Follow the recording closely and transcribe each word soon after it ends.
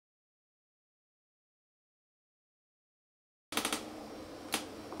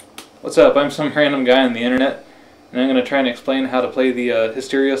What's up? I'm some random guy on the internet, and I'm going to try and explain how to play the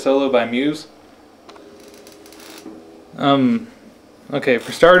Hysteria Solo by Muse. Okay,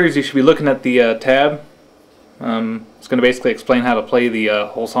 for starters, you should be looking at the tab. It's going to basically explain how to play the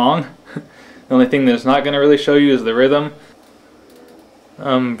whole song. The only thing that it's not going to really show you is the rhythm.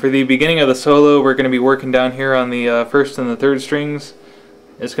 For the beginning of the solo, we're going to be working down here on the first and the third strings.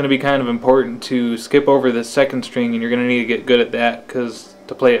 It's going to be kind of important to skip over the second string, and you're going to need to get good at that, because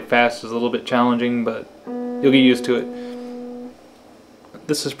to play it fast is a little bit challenging, but you'll get used to it.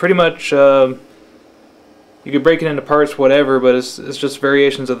 This is pretty much, you could break it into parts, whatever, but it's just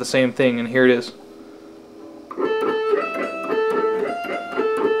variations of the same thing, and here it is.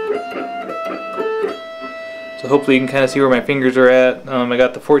 So hopefully you can kind of see where my fingers are at. I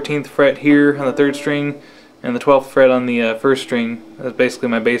got the 14th fret here on the third string, and the 12th fret on the first string. That's basically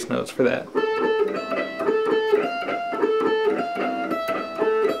my bass notes for that.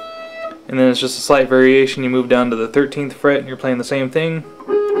 And then it's just a slight variation. You move down to the 13th fret and you're playing the same thing.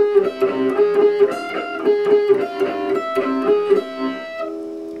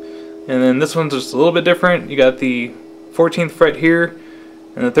 And then this one's just a little bit different. You got the 14th fret here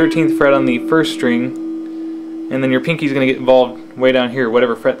and the 13th fret on the first string. And then your pinky's going to get involved way down here,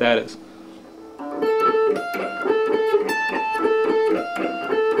 whatever fret that is.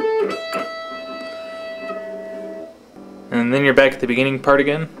 And then you're back at the beginning part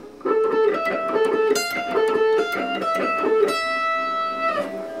again.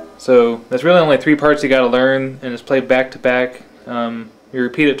 So there's really only 3 parts you got to learn, and it's played back to back. You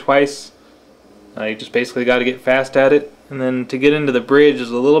repeat it twice. You just basically got to get fast at it. And then to get into the bridge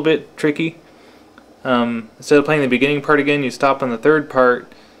is a little bit tricky. Instead of playing the beginning part again, you stop on the third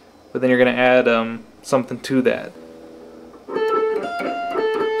part, but then you're going to add something to that.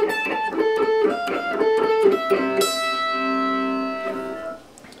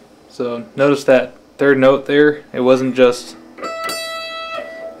 So notice that third note there, it wasn't just,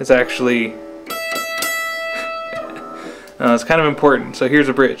 it's actually, it's kind of important. So here's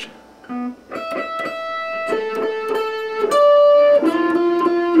a bridge.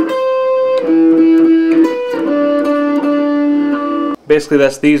 Basically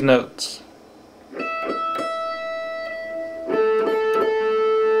that's these notes.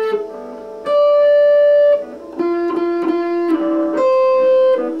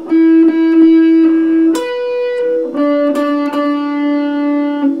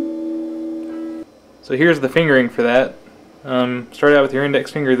 So here's the fingering for that. Start out with your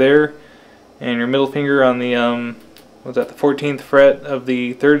index finger there, and your middle finger on the what's that, the 14th fret of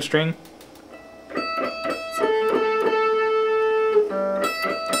the third string.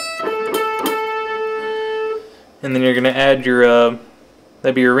 And then you're going to add your,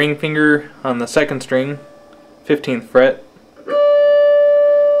 that'd be your ring finger on the second string, 15th fret,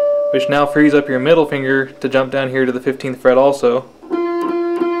 which now frees up your middle finger to jump down here to the 15th fret also.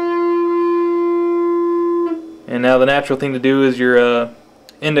 And now the natural thing to do is your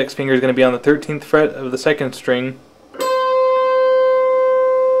index finger is going to be on the 13th fret of the second string,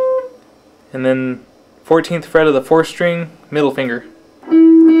 and then 14th fret of the fourth string, middle finger.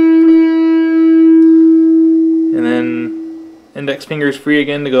 And then index finger is free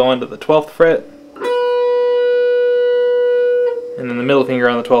again to go onto the 12th fret. And then the middle finger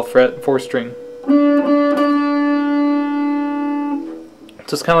on the 12th fret, 4th string.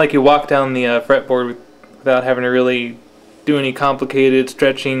 So it's kind of like you walk down the fretboard without having to really do any complicated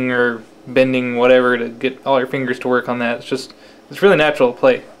stretching or bending, whatever, to get all your fingers to work on that. It's really natural to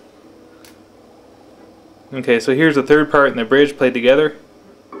play. Okay, so here's the third part and the bridge played together.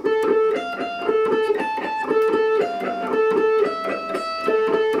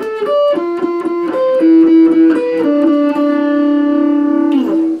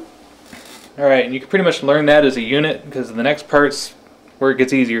 Alright, and you can pretty much learn that as a unit, because the next part's where it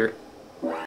gets easier.